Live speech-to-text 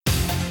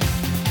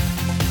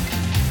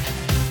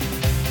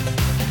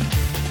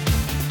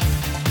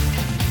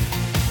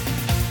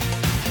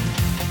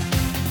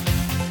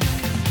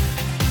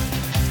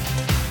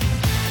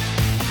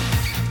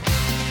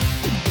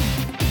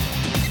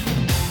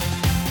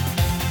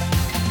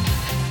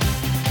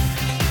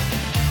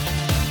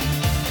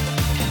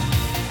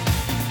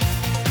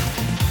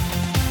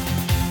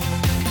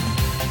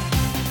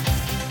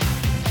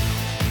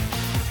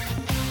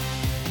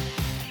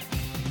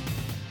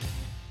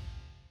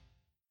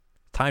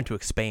Time to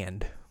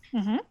expand.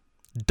 Mm-hmm.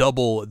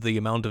 Double the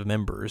amount of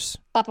members.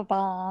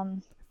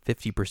 Ba-ba-bum.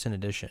 50%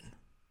 addition.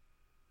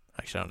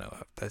 Actually, I don't know.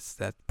 That's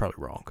probably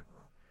wrong.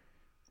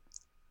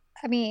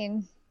 I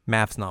mean,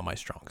 Math's not my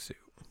strong suit.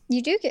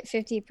 you do get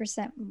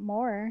 50%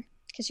 more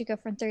because you go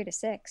from 3 to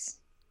 6.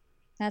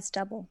 That's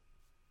double,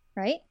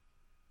 right?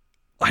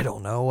 I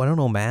don't know. I don't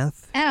know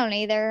math. I don't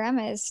either. I'm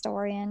a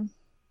historian.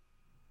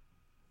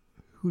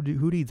 Who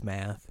needs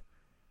math?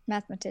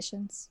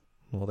 Mathematicians.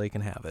 Well, they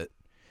can have it.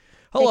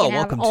 They Hello, can have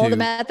welcome all to... the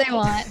math they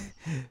want.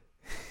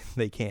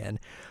 They can.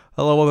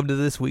 Hello, welcome to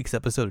this week's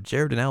episode of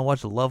Jared and Now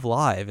Watch Love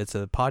Live. It's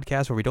a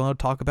podcast where we don't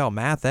talk about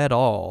math at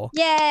all.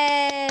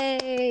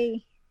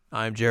 Yay!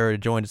 I'm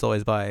Jared, joined as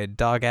always by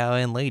Dog Owl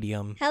and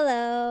Ladium.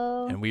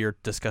 Hello. And we are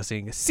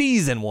discussing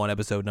Season 1,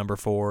 Episode number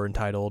 4,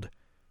 entitled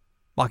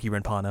Maki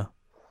Renpana.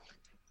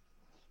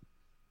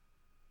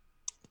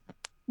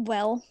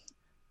 Well.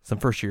 Some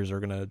first years are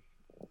going to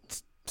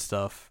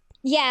stuff.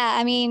 Yeah,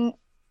 I mean,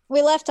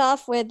 we left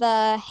off with,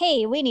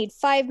 hey, we need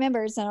 5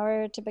 members in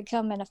order to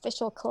become an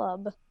official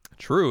club.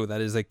 True, that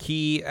is a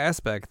key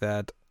aspect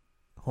that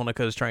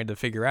Honoka is trying to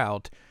figure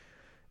out.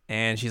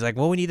 And she's like,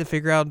 well, we need to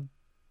figure out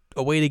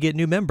a way to get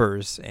new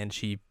members. And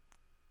she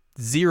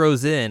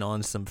zeroes in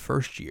on some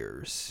first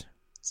years.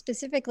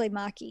 Specifically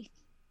Maki.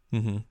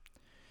 Mm-hmm.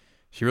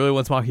 She really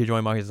wants Maki to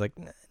join. Maki's like,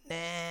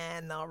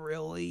 nah, not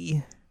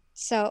really.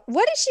 So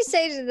what did she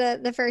say to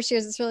the first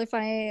years? It's really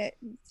funny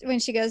when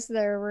she goes to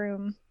their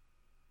room.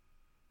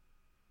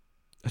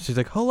 She's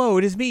like, hello,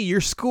 it is me, your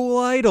school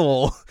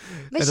idol.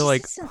 But and they're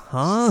like,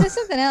 huh? She says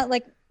something else,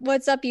 like,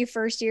 what's up, you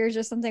first years,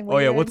 or something weird. Oh,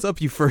 yeah, what's up,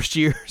 you first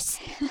years?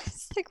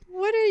 It's like,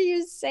 what are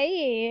you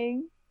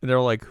saying? And they're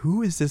like,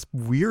 who is this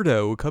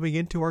weirdo coming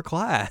into our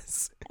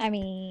class? I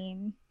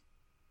mean,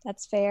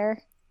 that's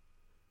fair.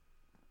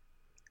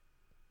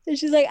 And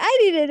she's like, I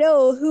need to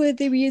know who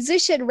the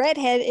musician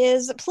redhead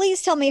is.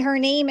 Please tell me her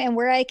name and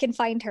where I can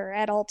find her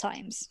at all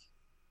times.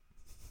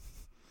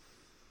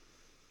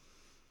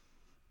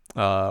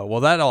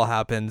 Well, that all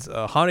happens.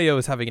 Hanyo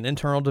is having an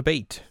internal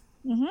debate.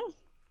 Mm-hmm.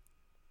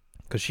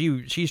 Because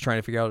she's trying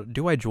to figure out,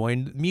 do I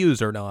join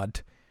Muse or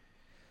not?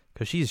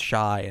 Because she's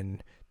shy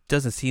and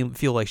doesn't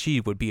feel like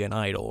she would be an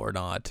idol or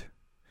not.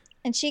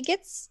 And she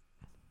gets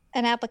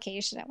an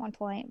application at one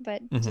point,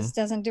 but just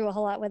doesn't do a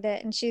whole lot with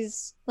it. And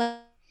she's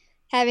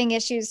having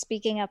issues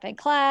speaking up in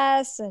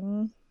class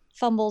and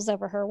fumbles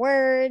over her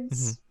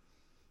words.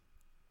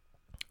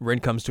 Rin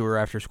comes to her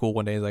after school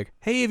one day and is like,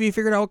 hey, have you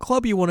figured out what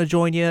club you want to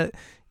join yet?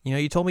 You know,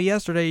 you told me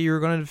yesterday you were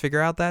going to figure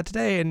out that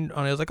today. And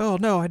I was like, oh,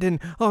 no, I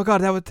didn't. Oh, God,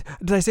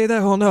 did I say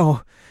that? Oh,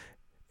 no.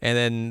 And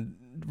then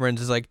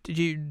Ren's is like, did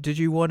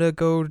you want to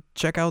go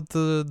check out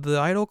the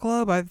idol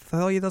club? I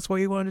thought that's what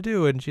you wanted to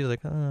do. And she's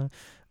like, I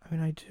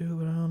mean, I do,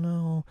 but I don't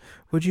know.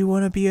 Would you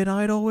want to be an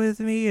idol with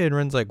me? And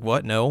Ren's like,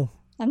 what? No.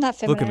 I'm not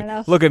feminine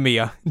enough. Look at me.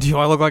 Do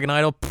I look like an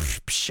idol?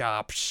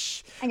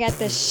 I got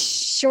this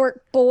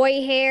short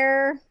boy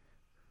hair.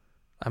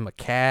 I'm a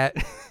cat.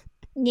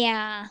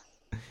 Yeah.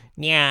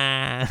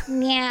 Yeah.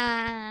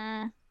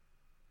 Yeah.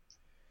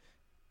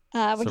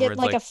 We So get Red's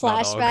like a like,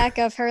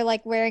 flashback of her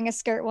like wearing a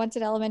skirt once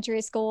in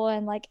elementary school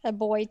and like a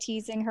boy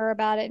teasing her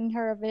about it, and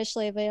her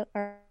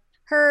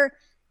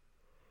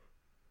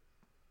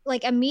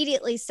like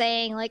immediately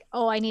saying like,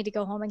 oh, I need to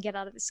go home and get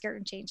out of the skirt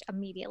and change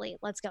immediately.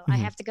 Let's go. I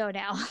have to go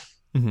now.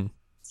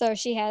 So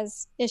she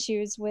has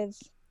issues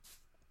with,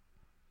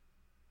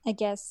 I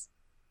guess,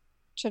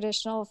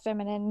 traditional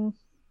femininity.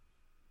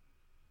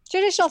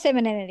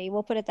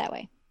 We'll put it that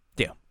way.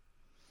 Yeah.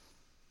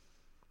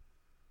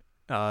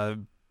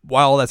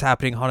 While that's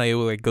happening,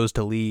 Hanae like goes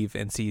to leave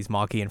and sees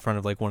Maki in front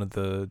of like one of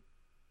the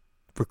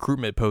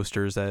recruitment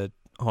posters that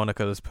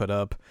Honoka has put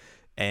up,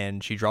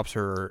 and she drops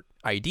her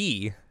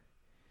ID.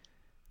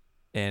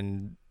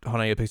 And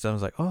Hanae picks it up and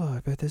is like, oh, I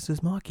bet this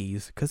is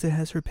Maki's because it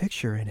has her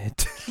picture in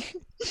it.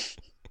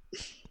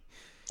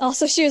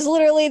 Also, she was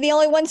literally the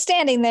only one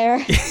standing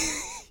there.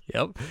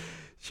 Yep.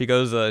 She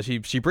goes,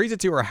 she brings it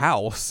to her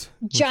house.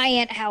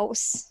 Giant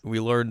house. We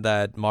learned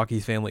that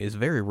Maki's family is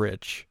very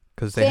rich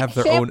because they have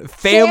their own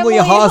family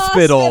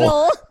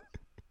hospital.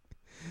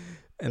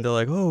 And they're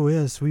like, oh,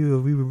 yes, we're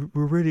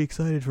really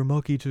excited for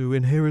Maki to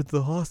inherit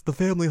the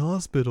family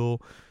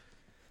hospital.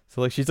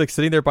 So, like, she's, like,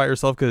 sitting there by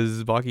herself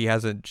because Maki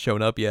hasn't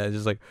shown up yet. It's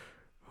just like,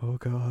 oh,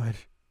 God,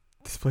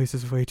 this place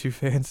is way too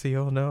fancy.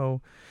 Oh,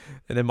 no.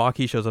 And then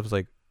Maki shows up and is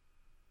like,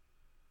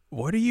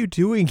 what are you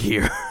doing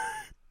here?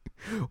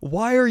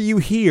 Why are you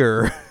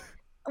here?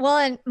 Well,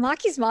 and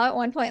Maki's mom at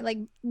one point, like,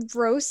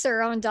 roasts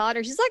her own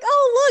daughter. She's like,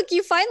 oh, look,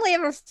 you finally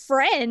have a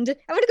friend.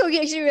 I'm going to go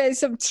get you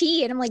some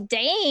tea. And I'm like,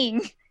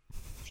 dang.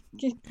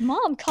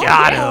 Mom, calm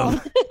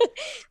down.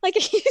 Like, are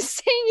you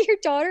saying your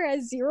daughter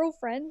has 0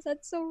 friends?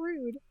 That's so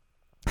rude.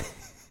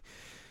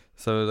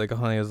 So like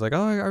Honey was like,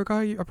 oh,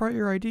 I brought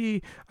your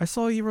ID. I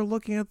saw you were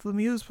looking at the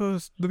Muse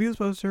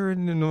poster,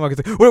 and then Maki's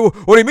like,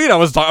 what do you mean? I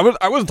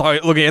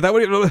wasn't looking at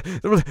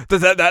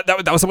that.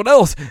 That was someone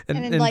else.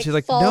 And like, she's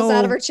like, falls no.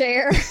 out of her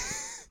chair.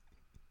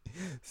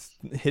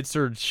 Hits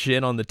her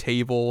chin on the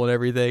table and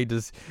everything.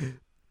 Just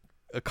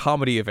a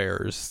comedy of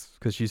errors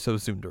because she's so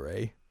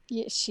tsundere.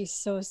 Yeah, she's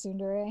so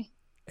tsundere.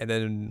 And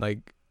then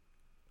like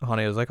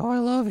Hane was like, "Oh, I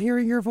love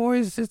hearing your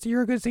voice.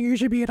 You're a good singer. You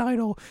should be an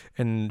idol."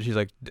 And she's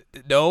like,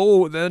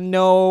 "No.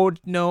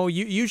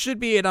 You should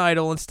be an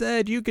idol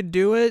instead. You could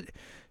do it.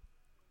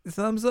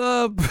 Thumbs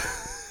up."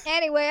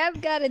 Anyway,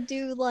 I've got to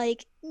do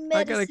like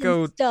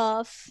medicine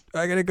stuff.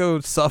 I gotta go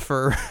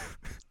suffer.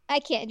 I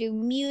can't do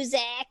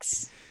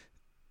musics.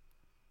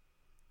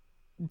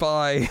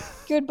 Bye.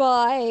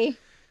 Goodbye.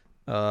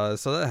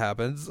 So that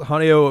happens.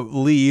 Haneo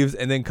leaves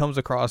and then comes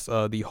across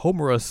the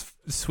Homura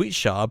sweet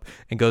shop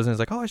and goes in and is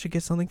like, "Oh, I should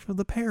get something for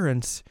the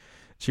parents."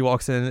 She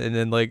walks in and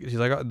then like she's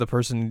like, the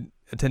person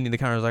attending the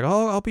counter is like,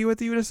 "Oh, I'll be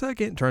with you in a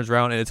second." Turns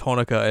around and it's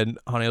Honoka, and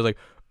Haneo's like,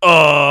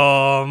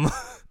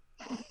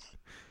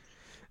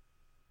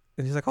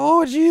 And he's like,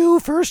 "Oh, it's you,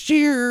 first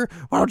year.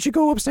 Why don't you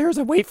go upstairs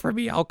and wait for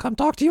me? I'll come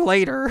talk to you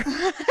later."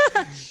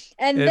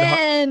 and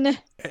then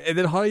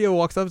Haneo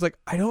walks up and is like,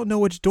 "I don't know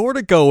which door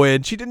to go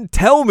in. She didn't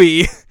tell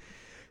me."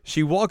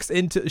 She opens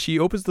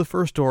the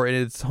first door and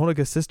it's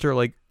Honoka's sister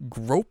like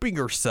groping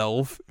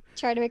herself.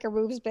 Try to make her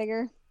boobs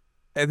bigger.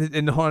 And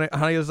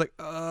Haneo's like,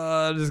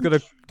 I'm just going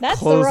to That's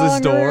close the wrong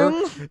this door.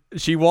 room.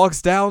 She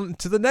walks down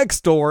to the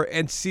next door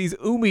and sees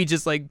Umi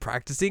just like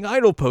practicing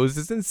idol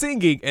poses and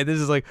singing. And this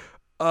is like,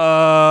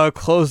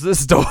 close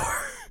this door.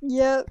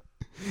 Yep.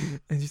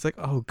 And she's like,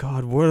 "Oh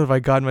God, what have I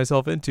gotten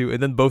myself into?"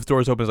 And then both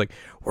doors open. It's like,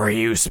 "Were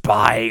you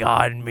spying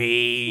on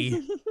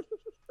me?"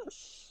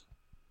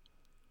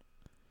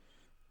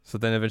 So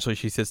then eventually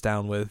she sits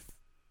down with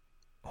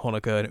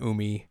Honoka and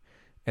Umi,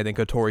 and then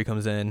Kotori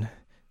comes in,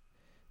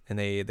 and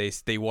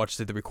they watch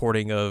the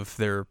recording of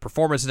their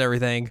performance and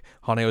everything.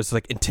 Haneo is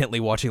like intently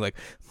watching, like,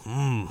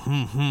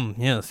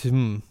 yes,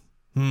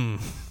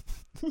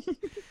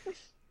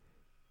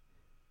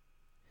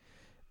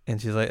 And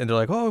she's like, and they're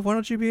like, "Oh, why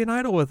don't you be an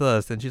idol with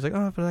us?" And she's like,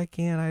 "Oh, but I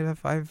can't.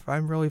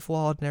 I'm really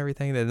flawed and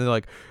everything." And they're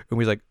like,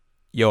 Umi's like,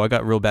 "Yo, I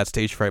got real bad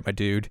stage fright, my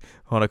dude."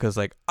 Honoka's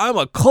like, "I'm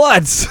a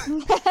klutz."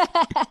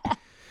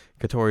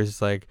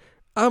 Kotori's like,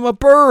 "I'm a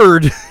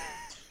bird."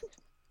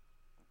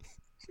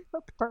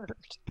 A bird.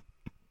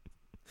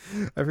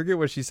 I forget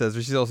what she says,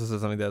 but she also says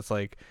something that's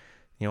like,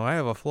 "I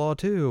have a flaw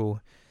too."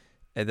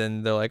 And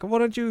then they're like, "Why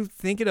don't you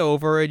think it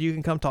over and you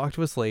can come talk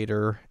to us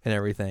later and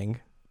everything."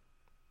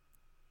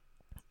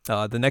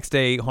 The next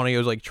day,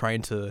 Haneo's like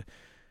trying to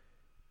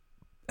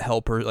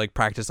help her like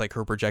practice like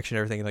her projection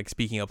and everything and like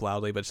speaking up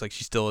loudly, but it's like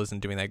she still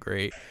isn't doing that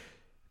great.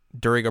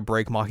 During a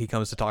break, Maki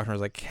comes to talk to her and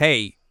is like,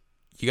 "Hey,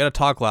 you gotta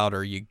talk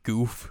louder, you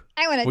goof.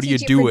 I want to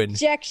teach you doing?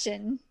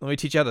 Projection. Let me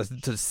teach you how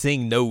to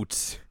sing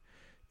notes."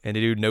 And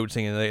they do note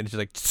singing and she's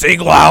like,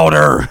 "Sing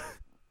louder."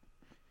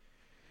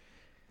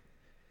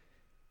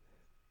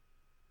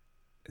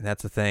 And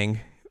that's the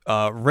thing.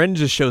 Ren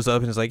just shows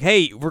up and is like,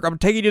 "Hey, I'm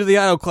taking you to the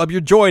idol club.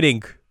 You're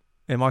joining."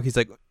 And Maki's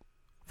like,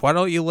 "Why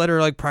don't you let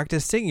her like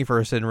practice singing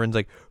first?" And Ren's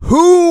like,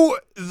 "Who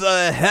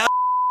the hell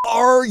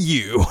are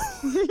you?"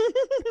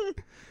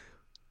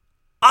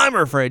 "I'm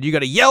her friend. You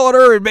gotta yell at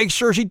her and make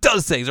sure she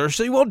does things or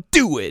she won't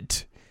do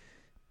it."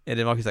 And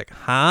then Maki's like,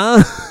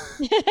 "Huh?"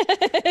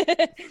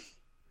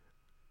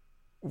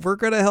 "We're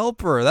gonna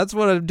help her. That's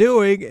what I'm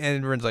doing."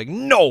 And Ren's like,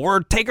 "No,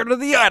 we're taking her to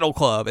the idol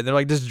club." And they're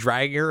like just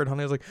dragging her, and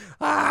Haneo's like,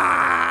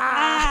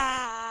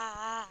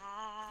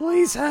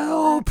 "Please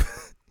help."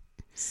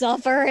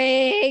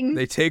 Suffering.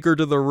 They take her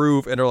to the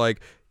roof and are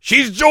like,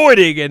 "She's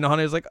joining." And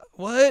Haneo's like,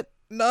 "What?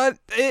 Not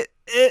it.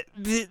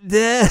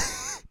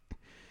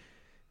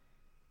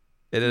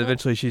 And then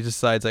eventually she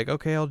decides like,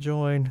 "Okay, I'll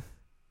join."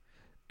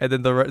 And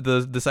then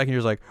the second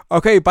year's like,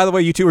 "Okay, by the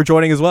way, you two are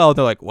joining as well." And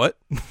they're like, "What?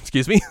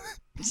 Excuse me?"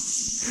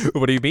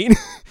 "What do you mean?"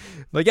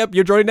 Like, "Yep,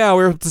 you're joining now.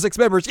 We're 6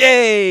 members.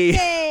 Yay!"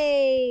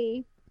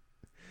 Yay!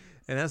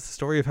 And that's the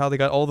story of how they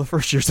got all the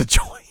first years to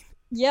join.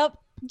 Yep,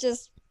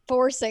 just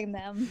forcing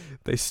them.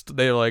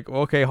 They're like,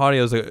 "Okay,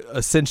 Haneo's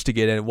a cinch to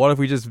get in. What if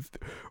we're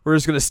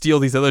just gonna steal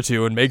these other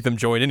two and make them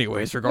join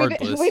anyways,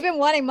 regardless." We've been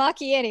wanting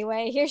Maki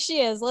anyway. Here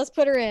she is. Let's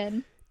put her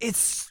in.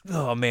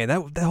 Oh man,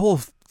 that whole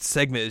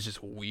segment is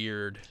just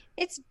weird.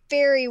 It's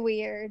very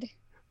weird.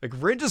 Like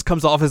Rin just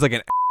comes off as like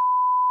an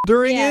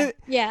during it.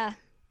 Yeah.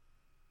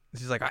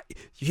 She's like,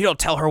 "You don't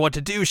tell her what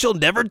to do. She'll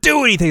never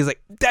do anything." He's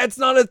like, "That's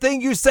not a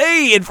thing you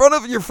say in front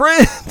of your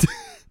friend."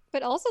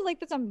 But also, like,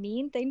 that's a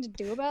mean thing to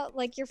do about,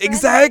 like, your friends.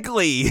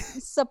 Exactly.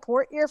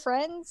 Support your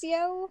friends,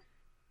 yo.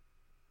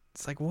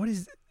 It's like, what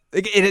is...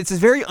 Like, and it's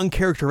very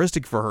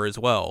uncharacteristic for her as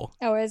well.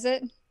 Oh, is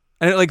it?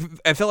 And, like,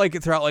 I felt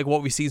like throughout, like,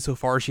 what we've seen so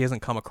far, she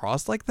hasn't come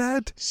across like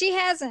that. She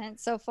hasn't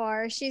so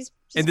far. She's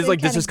and this,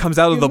 like, this just comes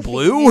out of the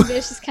blue?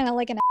 She's kind of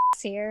like an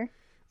ass here.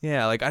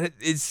 Yeah, like,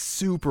 it's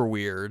super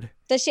weird.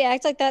 Does she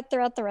act like that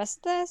throughout the rest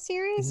of the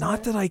series?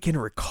 Not that I can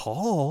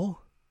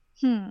recall.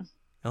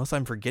 Unless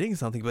I'm forgetting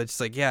something, but it's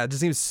like, yeah, it just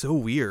seems so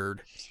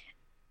weird.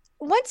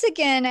 Once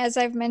again, as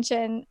I've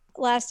mentioned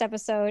last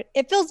episode,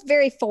 it feels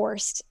very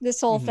forced,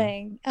 this whole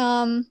thing.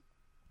 And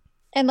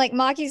like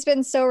Maki's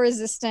been so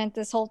resistant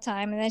this whole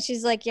time, and then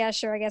she's like, "Yeah,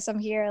 sure, I guess I'm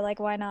here. Like,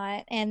 why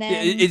not?" And then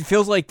it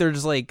feels like they're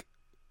just like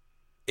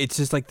it's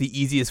just like the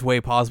easiest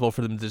way possible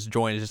for them to just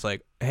join. It's just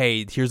like,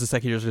 hey, here's the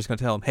second year's just going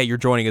to tell them, hey, you're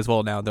joining as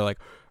well now. And they're like,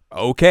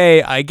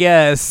 okay, I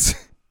guess.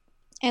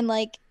 And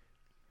like,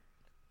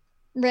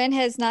 Ren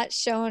has not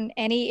shown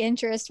any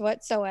interest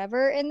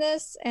whatsoever in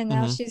this, and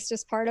now she's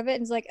just part of it.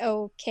 And it's like,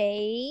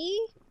 okay.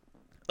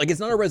 Like, it's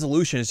not a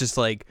resolution. It's just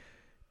like,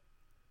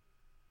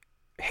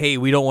 hey,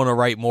 we don't want to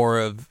write more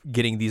of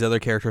getting these other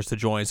characters to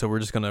join, so we're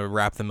just going to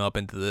wrap them up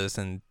into this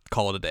and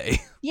call it a day.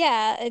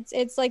 Yeah,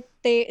 it's like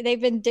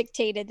they've been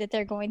dictated that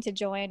they're going to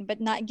join,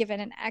 but not given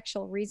an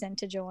actual reason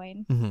to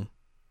join.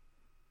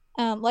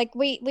 Like,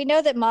 we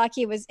know that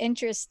Maki was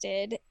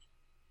interested,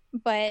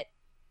 but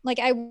like,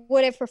 I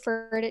would have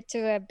preferred it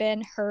to have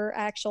been her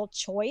actual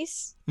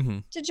choice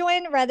to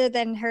join rather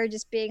than her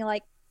just being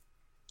like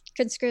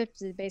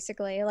conscripted,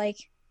 basically. Like,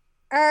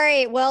 all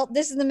right, well,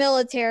 this is the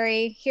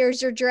military.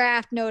 Here's your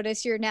draft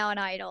notice. You're now an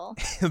idol.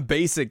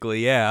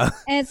 Basically, yeah.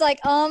 And it's like,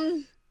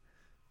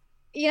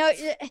 you know,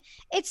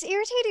 it's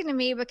irritating to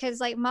me because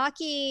like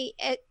Maki,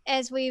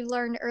 as we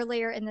learned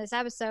earlier in this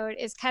episode,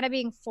 is kind of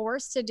being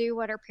forced to do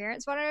what her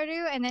parents want her to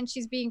do. And then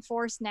she's being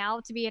forced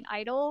now to be an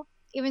idol,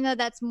 even though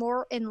that's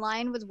more in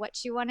line with what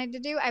she wanted to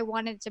do. I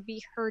wanted it to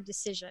be her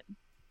decision.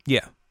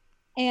 Yeah.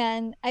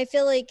 And I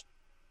feel like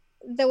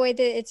the way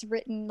that it's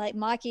written, like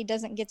Maki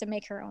doesn't get to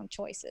make her own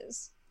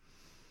choices.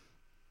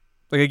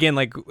 Like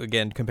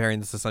again, comparing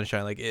this to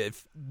Sunshine, like it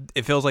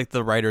feels like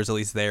the writers, at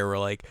least there, were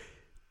like,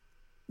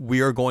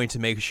 we are going to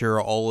make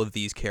sure all of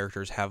these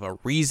characters have a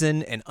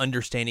reason and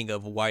understanding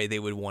of why they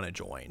would want to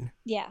join.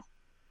 Yeah.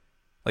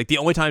 Like the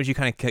only times you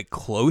kind of get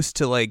close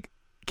to like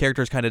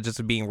characters kind of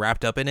just being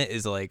wrapped up in it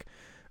is like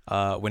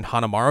when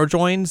Hanamaru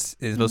joins,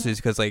 is mostly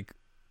because like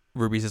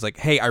Ruby's is like,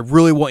 hey, I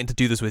really want to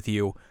do this with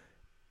you.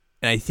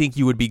 And I think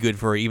you would be good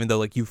for it, even though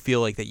like you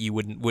feel like that you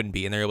wouldn't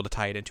be, and they're able to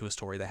tie it into a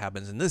story that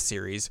happens in this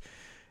series,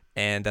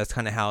 and that's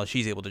kind of how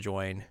she's able to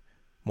join,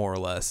 more or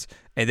less.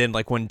 And then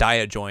like when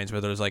Daya joins, where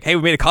there's like, "Hey,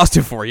 we made a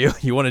costume for you.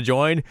 You want to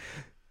join?"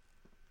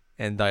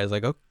 And Daya's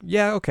like, "Oh,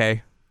 yeah,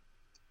 okay."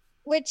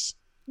 Which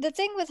the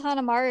thing with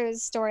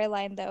Hanamaru's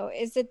storyline though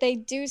is that they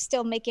do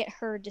still make it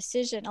her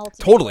decision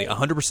ultimately. Totally,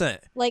 100%.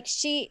 Like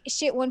she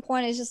at one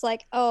point is just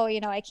like, oh, you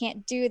know, I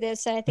can't do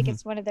this. And I think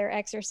it's one of their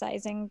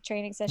exercising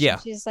training sessions. Yeah.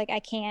 She's just like, I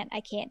can't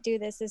do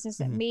this. This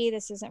isn't me.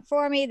 This isn't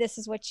for me. This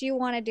is what you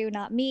want to do,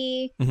 not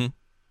me.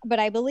 But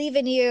I believe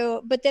in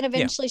you. But then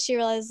eventually she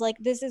realized like,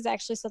 this is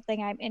actually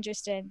something I'm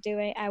interested in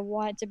doing. I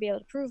want to be able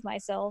to prove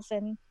myself.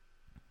 And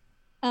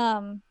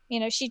you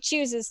know, she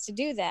chooses to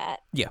do that.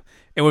 Yeah.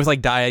 And with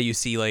like Daya, you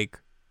see like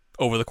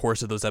over the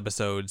course of those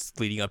episodes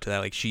leading up to that,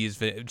 like she's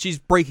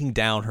breaking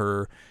down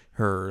her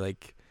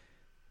like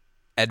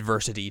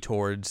adversity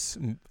towards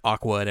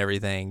Aqua and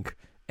everything,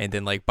 and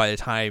then like by the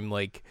time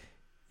like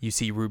you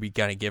see Ruby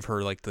kind of give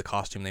her like the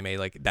costume they made,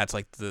 like that's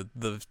like the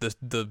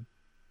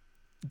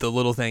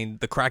little thing,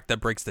 the crack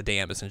that breaks the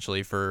dam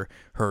essentially for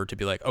her to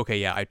be like, okay,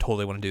 yeah, I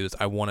totally want to do this.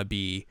 I want to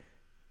be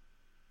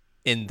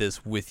in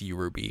this with you,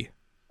 Ruby.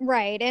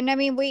 Right. And I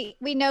mean, we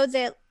know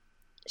that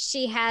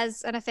she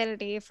has an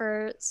affinity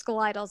for school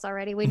idols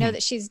already. We know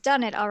that she's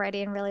done it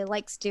already and really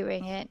likes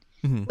doing it.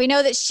 We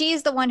know that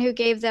she's the one who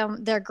gave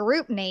them their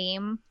group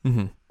name.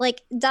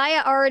 Like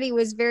Daya already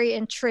was very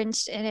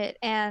entrenched in it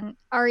and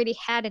already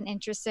had an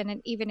interest in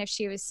it, even if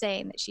she was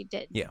saying that she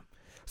did. Yeah.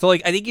 So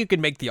like, I think you could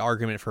make the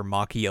argument for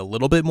Maki a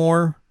little bit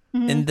more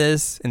in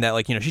this, and that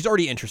like, you know, she's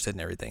already interested in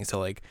everything. So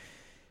like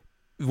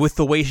with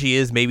the way she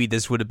is, maybe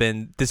this was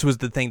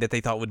the thing that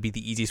they thought would be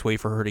the easiest way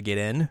for her to get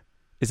in,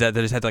 is that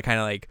they just had to kind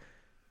of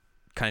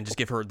just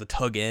give her the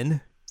tug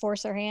in,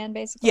 force her hand,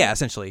 basically. Yeah,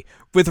 essentially.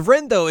 With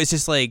Ren though, it's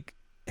just like,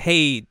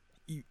 hey,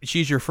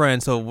 she's your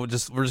friend, so we're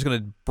just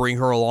gonna bring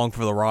her along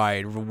for the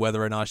ride,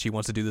 whether or not she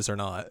wants to do this or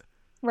not.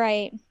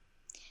 Right.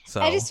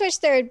 So I just wish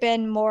there had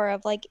been more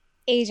of like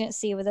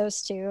agency with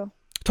those two.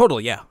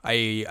 Totally, yeah. I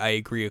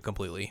agree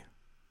completely.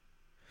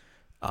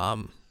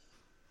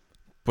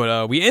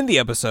 But we end the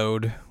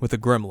episode with a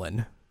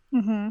gremlin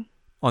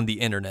on the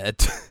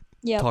internet.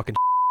 Talking.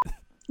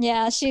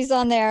 Yeah, she's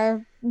on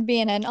there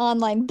being an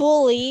online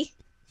bully.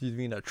 She's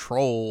being a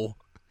troll.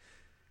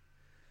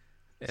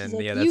 And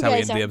like, yeah, that's how we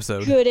end the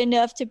episode. Good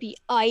enough to be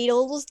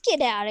idols. Get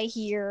out of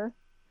here.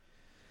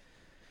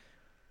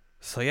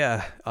 So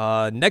yeah,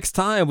 next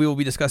time we will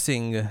be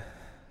discussing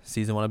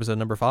season 1, episode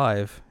number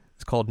 5.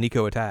 It's called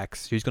Nico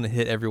Attacks. She's going to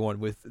hit everyone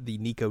with the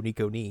Nico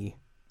knee.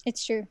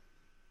 It's true.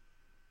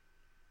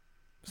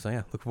 So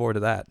yeah, look forward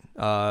to that.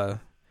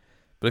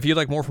 But if you'd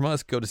like more from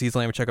us, go to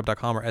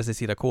seasonlanguagecheckup.com or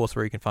sac.cool,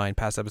 where you can find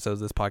past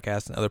episodes of this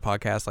podcast and other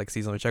podcasts like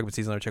Season Language Checkup and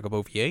Season Language Checkup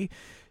OVA.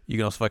 You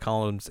can also find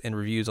columns and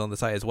reviews on the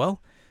site as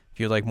well. If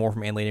you'd like more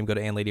from Ann Ladium, go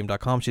to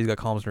annladium.com. She's got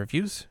columns and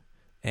reviews.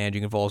 And you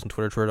can follow us on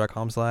Twitter,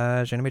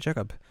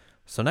 twitter.com/animecheckup.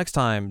 So next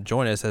time,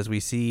 join us as we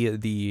see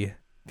the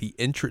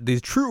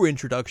true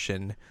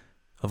introduction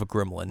of a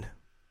gremlin.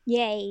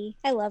 Yay.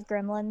 I love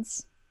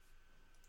gremlins.